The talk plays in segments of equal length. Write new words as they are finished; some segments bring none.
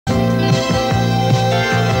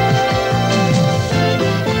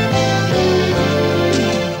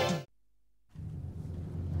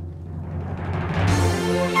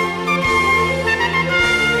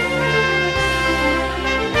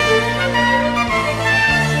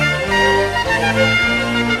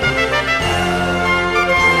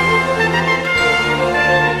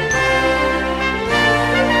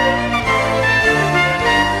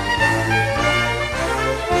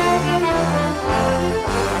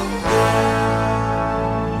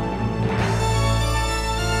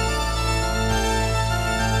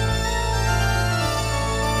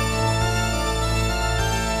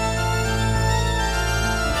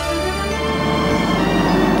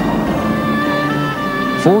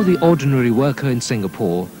For the ordinary worker in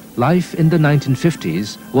Singapore, life in the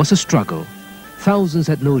 1950s was a struggle. Thousands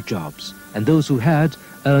had no jobs, and those who had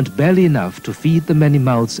earned barely enough to feed the many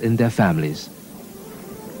mouths in their families.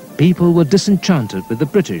 People were disenchanted with the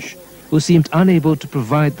British, who seemed unable to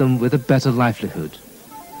provide them with a better livelihood.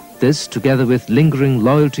 This, together with lingering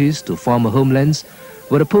loyalties to former homelands,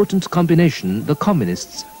 were a potent combination the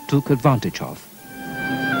communists took advantage of.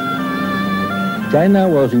 China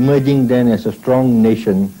was emerging then as a strong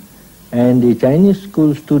nation, and the Chinese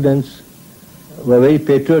school students were very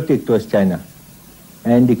patriotic towards China.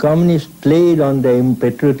 And the communists played on their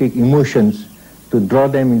patriotic emotions to draw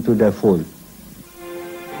them into their fold.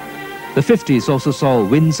 The 50s also saw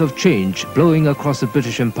winds of change blowing across the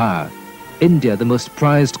British Empire. India, the most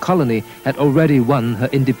prized colony, had already won her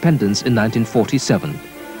independence in 1947,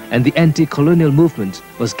 and the anti-colonial movement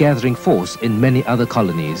was gathering force in many other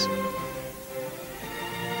colonies.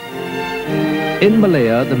 In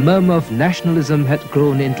Malaya, the murmur of nationalism had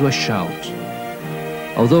grown into a shout.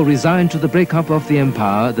 Although resigned to the breakup of the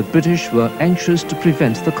empire, the British were anxious to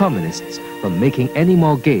prevent the communists from making any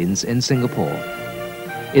more gains in Singapore.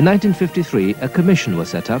 In 1953, a commission was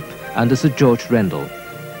set up under Sir George Rendell.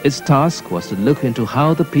 Its task was to look into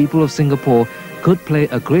how the people of Singapore could play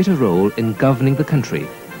a greater role in governing the country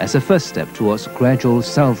as a first step towards gradual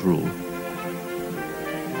self-rule.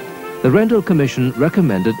 The Rendell Commission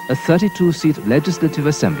recommended a 32-seat legislative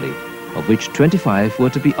assembly, of which 25 were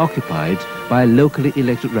to be occupied by locally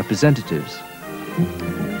elected representatives.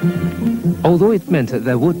 Although it meant that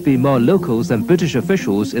there would be more locals than British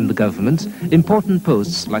officials in the government, important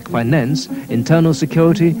posts like finance, internal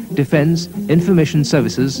security, defense, information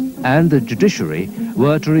services and the judiciary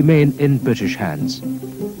were to remain in British hands.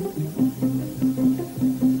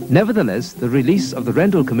 Nevertheless, the release of the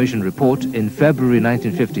Rendell Commission report in February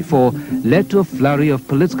 1954 led to a flurry of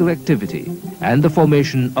political activity and the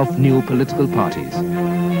formation of new political parties.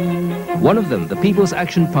 One of them, the People's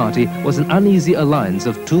Action Party, was an uneasy alliance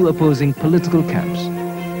of two opposing political camps.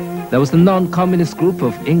 There was the non-communist group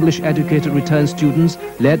of English-educated returned students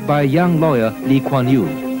led by young lawyer Lee Kuan Yew.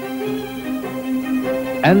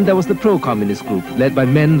 And there was the pro-communist group led by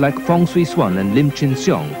men like Fong Swee Suan and Lim Chin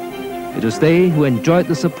Siong. It was they who enjoyed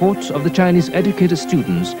the support of the Chinese educated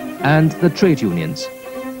students and the trade unions.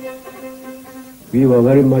 We were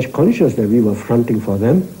very much conscious that we were fronting for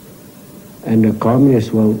them, and the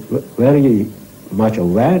communists were very much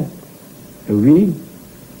aware that we,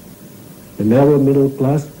 the narrow middle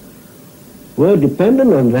class, were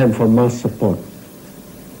dependent on them for mass support.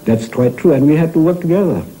 That's quite true, and we had to work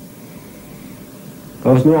together.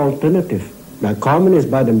 There was no alternative. The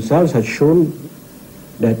communists by themselves had shown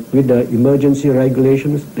that with the emergency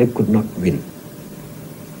regulations, they could not win.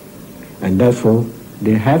 And therefore,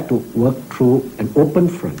 they had to work through an open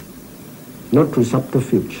front, not through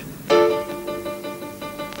subterfuge.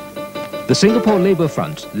 The Singapore Labour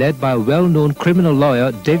Front, led by well-known criminal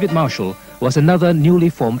lawyer David Marshall, was another newly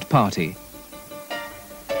formed party.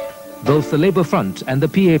 Both the Labour Front and the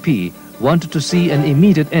PAP wanted to see an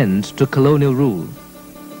immediate end to colonial rule.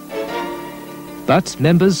 But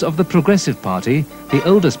members of the Progressive Party, the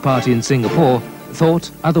oldest party in Singapore, thought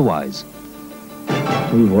otherwise.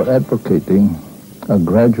 We were advocating a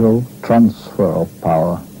gradual transfer of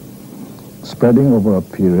power, spreading over a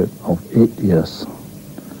period of 8 years.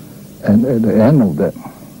 And at the end of that,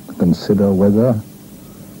 consider whether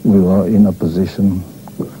we were in a position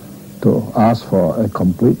to ask for a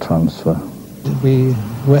complete transfer. We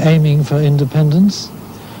were aiming for independence.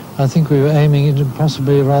 I think we were aiming in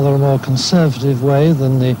possibly a rather more conservative way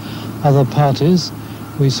than the other parties.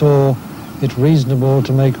 We saw it reasonable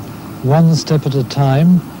to make one step at a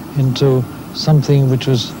time into something which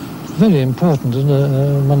was very important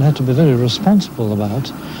and one had to be very responsible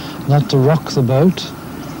about, not to rock the boat,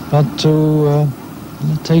 but to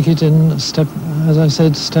take it in step, as I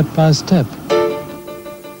said, step by step.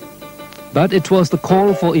 But it was the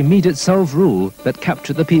call for immediate self-rule that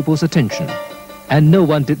captured the people's attention. And no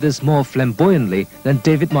one did this more flamboyantly than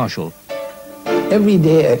David Marshall. Every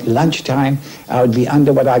day at lunchtime, I would be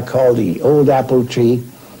under what I call the old apple tree,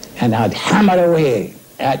 and I'd hammer away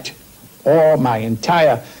at, or my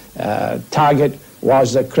entire target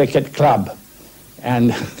was the cricket club.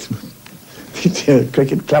 And the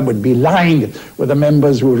cricket club would be lined with the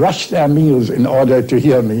members who rushed their meals in order to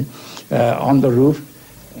hear me on the roof.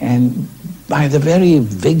 And by the very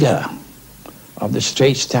vigor of the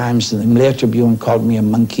Straits Times, and the Malaya Tribune called me a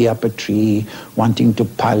monkey up a tree, wanting to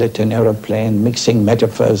pilot an aeroplane, mixing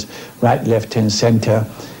metaphors right, left, and center.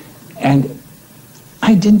 And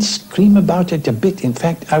I didn't scream about it a bit. In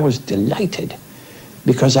fact, I was delighted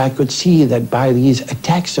because I could see that by these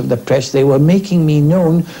attacks of the press, they were making me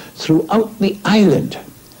known throughout the island.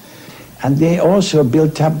 And they also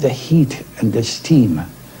built up the heat and the steam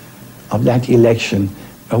of that election,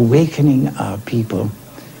 awakening our people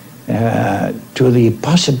to the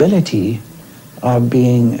possibility of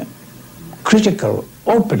being critical,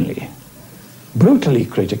 openly, brutally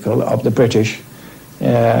critical of the British,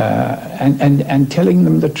 and telling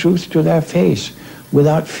them the truth to their face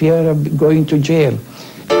without fear of going to jail.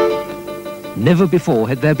 Never before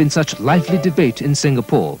had there been such lively debate in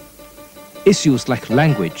Singapore. Issues like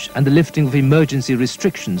language and the lifting of emergency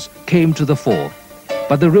restrictions came to the fore.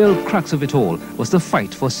 But the real crux of it all was the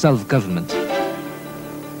fight for self-government.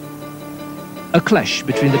 A clash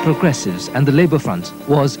between the progressives and the Labour Front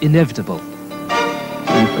was inevitable.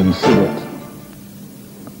 We considered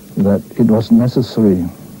that it was necessary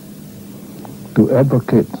to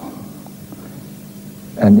advocate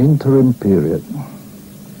an interim period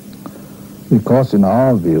because, in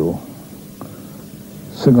our view,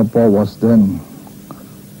 Singapore was then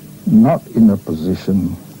not in a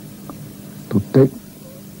position to take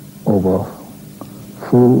over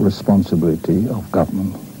full responsibility of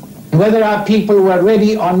government. Whether our people were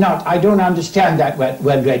ready or not, I don't understand that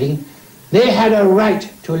word ready. They had a right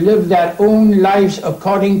to live their own lives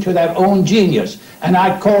according to their own genius, and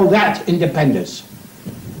I call that independence.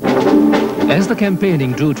 As the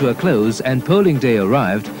campaigning drew to a close and polling day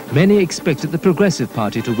arrived, many expected the Progressive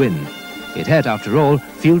Party to win. It had, after all,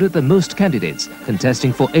 fielded the most candidates,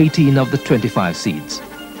 contesting for 18 of the 25 seats.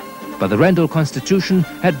 But the Randall Constitution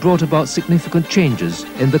had brought about significant changes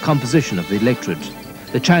in the composition of the electorate.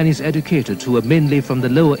 The Chinese educated, who were mainly from the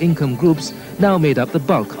lower income groups, now made up the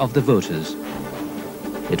bulk of the voters.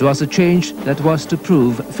 It was a change that was to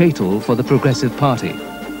prove fatal for the Progressive Party.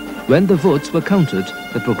 When the votes were counted,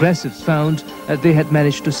 the Progressives found that they had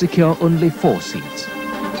managed to secure only 4 seats.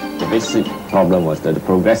 The basic problem was that the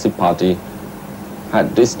Progressive Party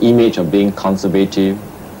had this image of being conservative,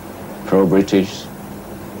 pro-British,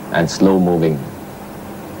 and slow-moving.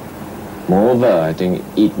 Moreover, I think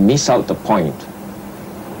it missed out the point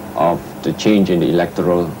of the change in the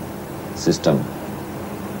electoral system.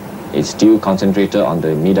 It still concentrated on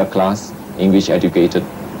the middle class, English-educated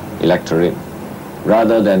electorate,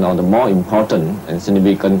 rather than on the more important and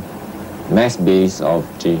significant mass base of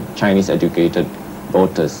the Chinese-educated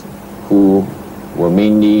voters, who were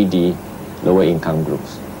mainly the lower income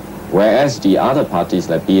groups. Whereas the other parties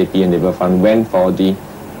like PAP and Labour Front went for the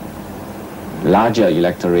larger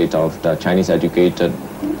electorate of the Chinese-educated,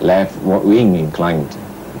 left-wing inclined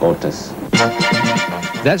voters.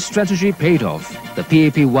 That strategy paid off. The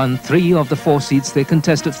PAP won 3 of the 4 seats they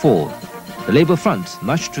contested for. The Labour Front,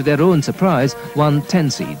 much to their own surprise, won 10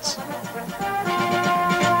 seats.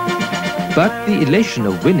 But the elation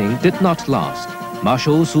of winning did not last.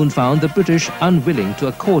 Marshall soon found the British unwilling to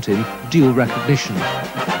accord him due recognition.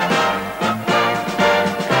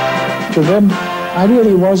 To them, I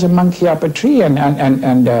really was a monkey up a tree, and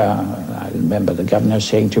I remember the governor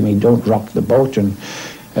saying to me, "Don't rock the boat, and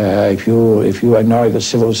if you annoy the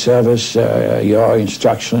civil service, your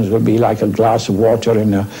instructions will be like a glass of water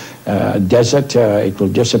in a desert. It will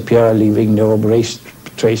disappear, leaving no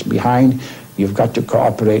trace behind. You've got to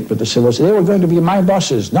cooperate with the civil service." They were going to be my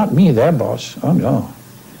bosses, not me, their boss. Oh no,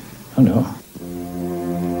 oh no.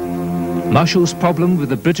 Marshall's problem with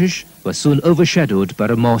the British was soon overshadowed by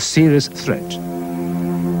a more serious threat.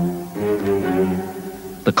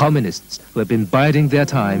 The communists, who had been biding their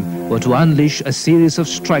time, were to unleash a series of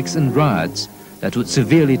strikes and riots that would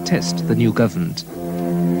severely test the new government.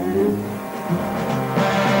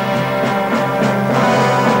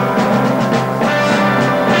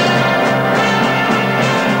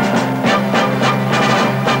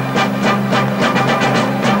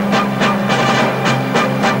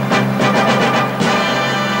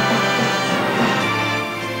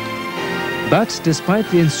 But despite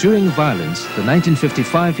the ensuing violence, the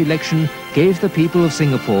 1955 election gave the people of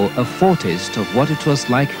Singapore a foretaste of what it was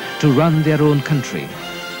like to run their own country.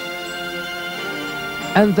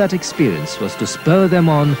 And that experience was to spur them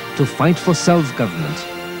on to fight for self-government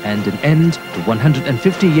and an end to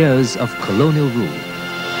 150 years of colonial rule.